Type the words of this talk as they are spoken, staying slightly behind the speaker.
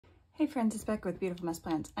Hey friends, it's Becca with Beautiful Mess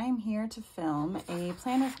Plants. I am here to film a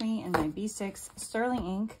plan with me in my B6 Sterling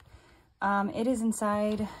ink. It is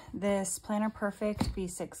inside this Planner Perfect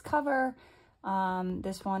B6 cover.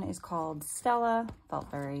 This one is called Stella. Felt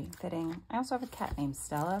very fitting. I also have a cat named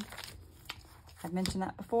Stella. I've mentioned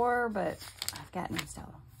that before, but I have a cat named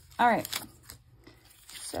Stella. All right,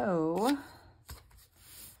 so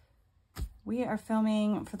we are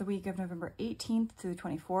filming for the week of November 18th through the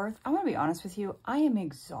 24th. I want to be honest with you, I am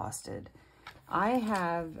exhausted. I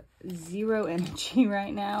have zero energy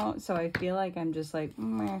right now, so I feel like I'm just like,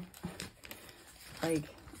 meh. Like,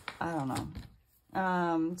 I don't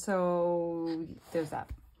know. So there's that.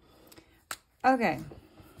 Okay.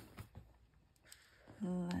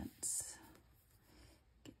 Let's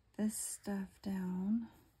get this stuff down.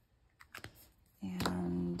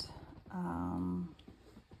 And,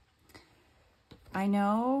 I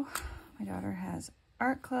know my daughter has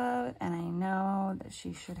art club, and I know that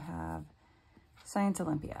she should have Science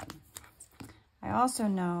Olympiad. I also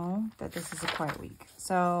know that this is a quiet week,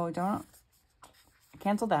 so don't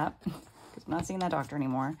cancel that because I'm not seeing that doctor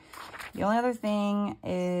anymore. The only other thing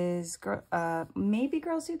is maybe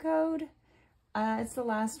Girl Sue Code. It's the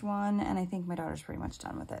last one, and I think my daughter's pretty much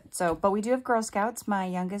done with it. So, but we do have Girl Scouts. My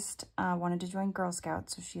youngest wanted to join Girl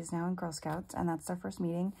Scouts, so she is now in Girl Scouts, and that's their first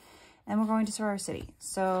meeting. And we're going to Soror City.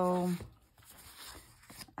 So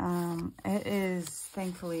it is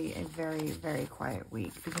thankfully a very, very quiet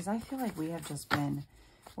week because I feel like we have just been,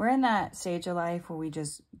 we're in that stage of life where we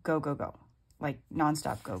just go, go, go, like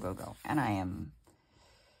nonstop go, go, go. And I'm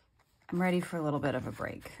ready for a little bit of a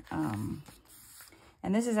break. And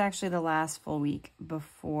this is actually the last full week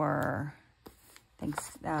before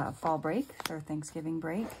fall break or Thanksgiving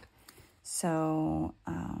break. So,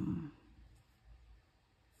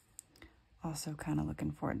 also kind of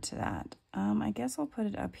looking forward to that. I guess I'll put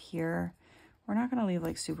it up here. We're not going to leave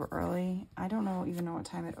like super early. I don't even know what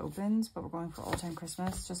time it opens, but we're going for Old Time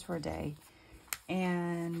Christmas just for a day.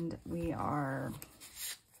 And we are,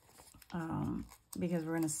 because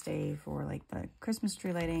we're going to stay for like the Christmas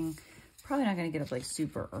tree lighting, probably not going to get up like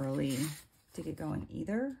super early to get going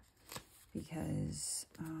either, because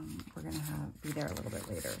we're going to be there a little bit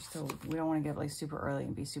later. So we don't want to get up like super early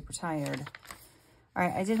and be super tired. All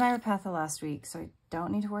right, I did my Repatha last week, so I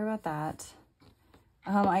don't need to worry about that.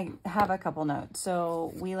 I have a couple notes.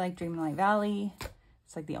 So we like Dreamlight Valley.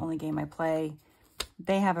 It's like the only game I play.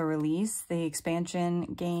 They have a release. The expansion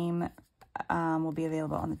game will be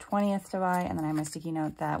available on the 20th to buy. And then I have my sticky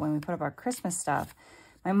note that when we put up our Christmas stuff,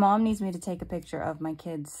 my mom needs me to take a picture of my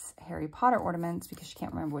kids' Harry Potter ornaments because she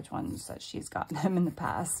can't remember which ones that she's gotten them in the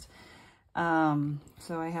past.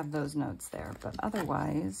 So I have those notes there. But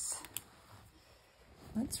otherwise,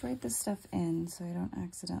 let's write this stuff in so I don't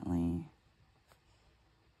accidentally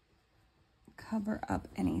cover up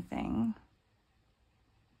anything.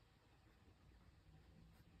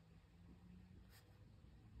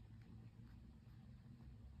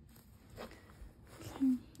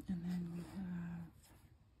 Okay, and then we have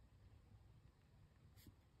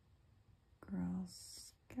Girl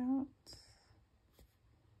Scout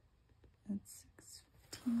at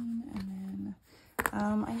 6:15, and then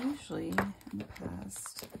I usually, in the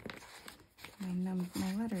past,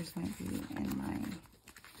 my letters might be in my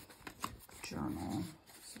journal.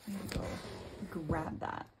 So I'm going to go grab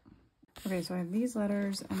that. Okay, so I have these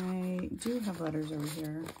letters, and I do have letters over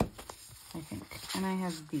here, I think. And I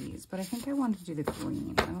have these, but I think I wanted to do the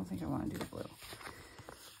green. I don't think I want to do the blue.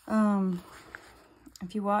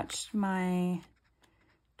 If you watched my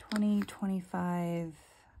 2025,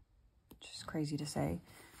 which is crazy to say,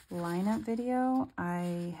 lineup video,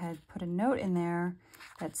 I had put a note in there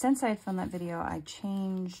that since I had filmed that video, I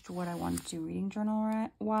changed what I wanted to do reading journal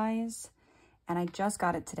wise, and I just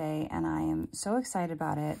got it today, and I am so excited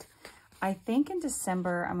about it. I think in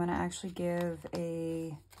December, I'm going to actually give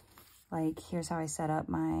a, like, here's how I set up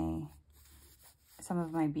some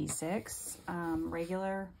of my B6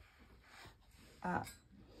 regular,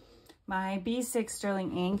 my B6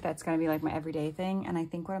 Sterling ink, that's going to be like my everyday thing. And I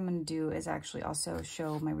think what I'm going to do is actually also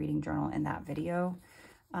show my reading journal in that video.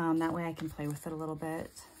 That way I can play with it a little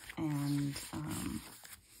bit and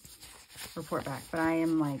report back. But I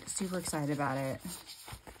am like super excited about it.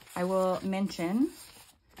 I will mention,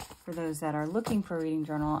 for those that are looking for a reading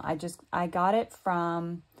journal, I got it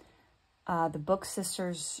from the Book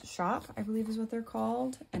Sisters shop, I believe is what they're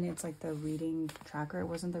called. And it's like the reading tracker. It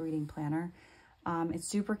wasn't the reading planner. It's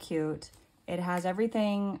super cute. It has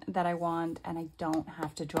everything that I want, and I don't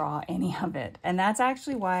have to draw any of it. And that's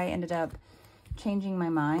actually why I ended up changing my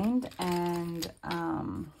mind and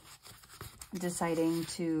deciding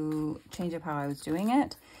to change up how I was doing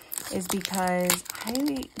it. is because I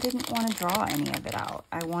didn't want to draw any of it out.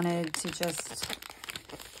 I wanted to just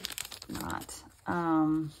not.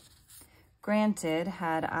 Granted,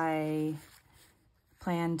 had I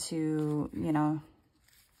planned to, you know,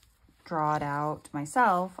 draw it out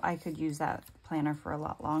myself, I could use that planner for a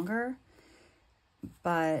lot longer.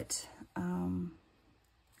 But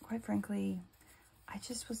quite frankly, I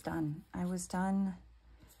just was done. I was done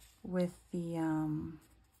with the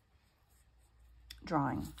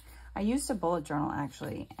drawing. I used a bullet journal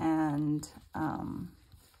actually, and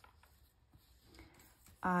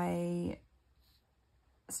I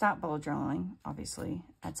stopped bullet journaling, obviously,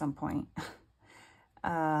 at some point.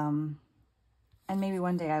 And maybe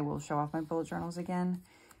one day I will show off my bullet journals again,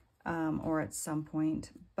 or at some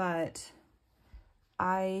point, but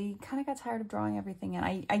I kind of got tired of drawing everything,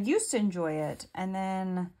 and I used to enjoy it, and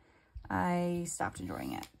then I stopped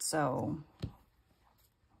enjoying it. So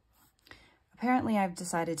apparently I've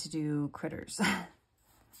decided to do critters. I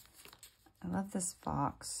love this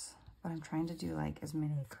fox, but I'm trying to do like as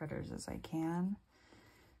many critters as I can.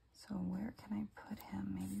 So where can I put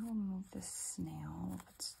him? Maybe we'll move this snail. We'll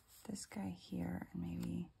put this guy here, and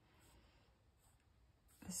maybe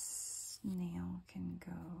this snail can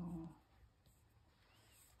go.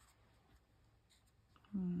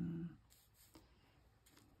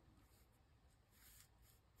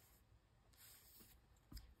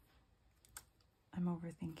 I'm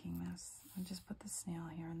overthinking this. I'll just put the snail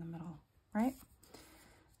here in the middle, right?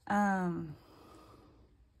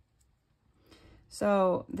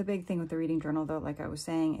 So the big thing with the reading journal, though, like I was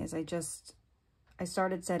saying, is I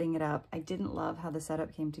started setting it up. I didn't love how the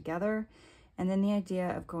setup came together. And then the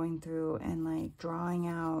idea of going through and like drawing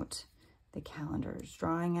out the calendars,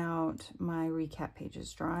 drawing out my recap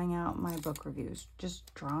pages, drawing out my book reviews,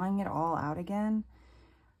 just drawing it all out again,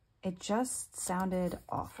 it just sounded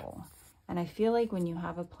awful. And I feel like when you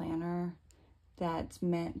have a planner that's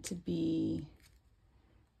meant to be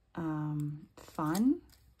fun,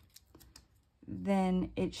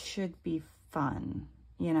 then it should be fun,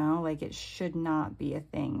 you know, like it should not be a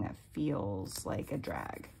thing that feels like a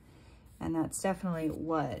drag. And that's definitely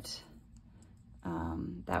what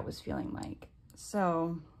that was feeling like.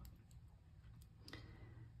 So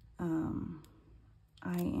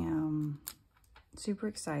I am super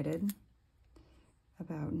excited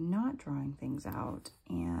about not drawing things out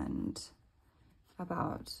and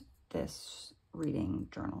about this reading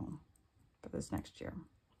journal for this next year.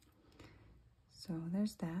 So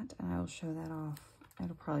there's that, and I will show that off.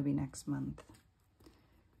 It'll probably be next month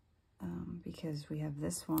because we have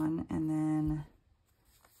this one, and then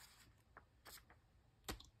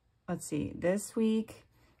let's see, this week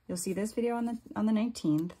you'll see this video on the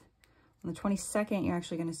 19th. On the 22nd, you're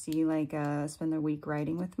actually going to see like spend the week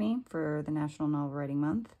writing with me for the National Novel Writing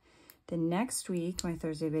Month. The next week, my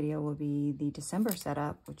Thursday video will be the December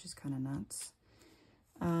setup, which is kind of nuts.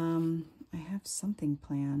 I have something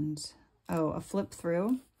planned. Oh, a flip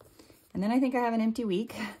through. And then I think I have an empty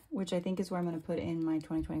week, which I think is where I'm going to put in my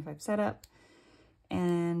 2025 setup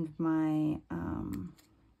and my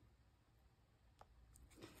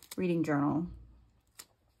reading journal.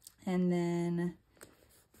 And then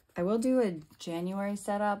I will do a January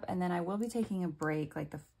setup, and then I will be taking a break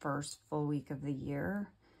like the first full week of the year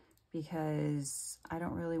because I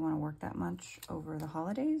don't really want to work that much over the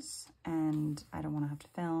holidays, and I don't want to have to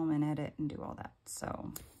film and edit and do all that.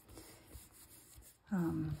 So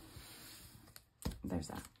there's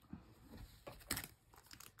that.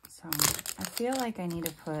 So I feel like I need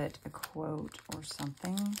to put a quote or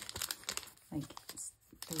something like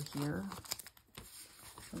through here.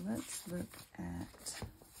 So let's look at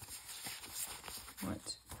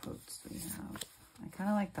what quotes we have. I kind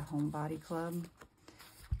of like the Homebody Club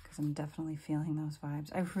because I'm definitely feeling those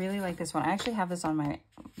vibes. I really like this one. I actually have this on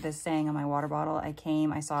this saying on my water bottle. I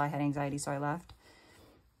saw I had anxiety, so I left.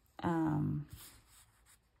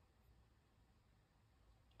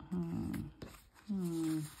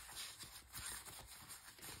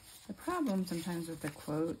 The problem sometimes with the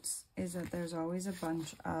quotes is that there's always a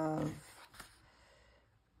bunch of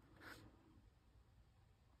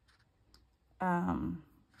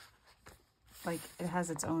like it has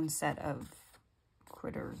its own set of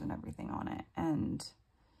critters and everything on it, and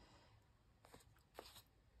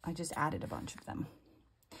I just added a bunch of them,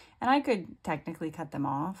 and I could technically cut them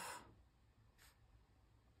off.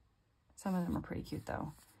 Some of them are pretty cute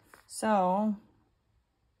though. So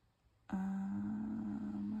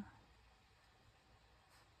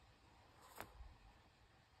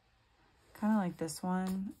kind of like this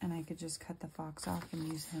one, and I could just cut the fox off and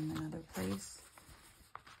use him another place.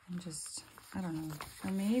 And just, I don't know. Or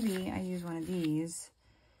maybe I use one of these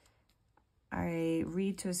I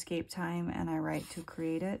read to escape time and I write to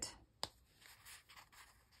create it.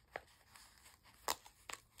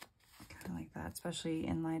 Kind of like that, especially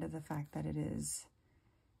in light of the fact that it is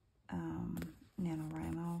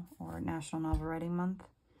NaNoWriMo or National Novel Writing Month.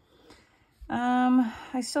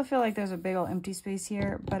 I still feel like there's a big old empty space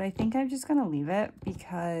here, but I think I'm just gonna leave it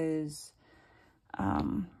because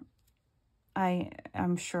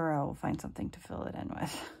I'm sure I'll find something to fill it in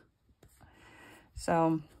with.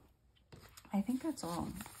 So I think that's all.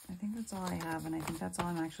 I think that's all I have, and I think that's all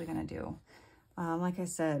I'm actually gonna do. Like I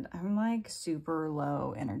said, I'm like super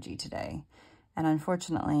low energy today, and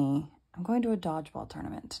unfortunately I'm going to a dodgeball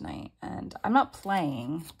tournament tonight, and I'm not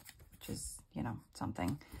playing, which is, you know,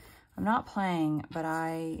 something. I'm not playing, but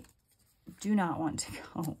I do not want to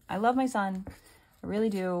go. I love my son, I really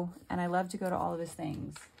do, and I love to go to all of his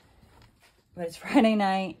things. But it's Friday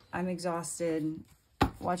night, I'm exhausted,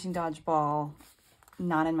 watching dodgeball,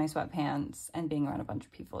 not in my sweatpants, and being around a bunch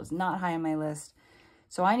of people is not high on my list.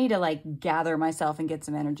 So I need to like gather myself and get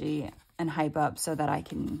some energy and hype up so that I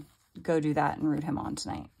can go do that and root him on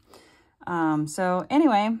tonight. So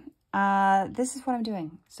anyway, this is what I'm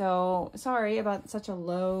doing. So sorry about such a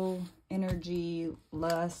low energy,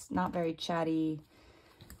 not very chatty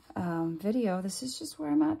video. This is just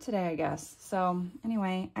where I'm at today, I guess. So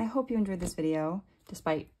anyway, I hope you enjoyed this video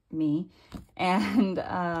despite me, and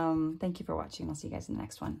thank you for watching. I'll see you guys in the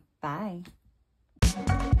next one. Bye.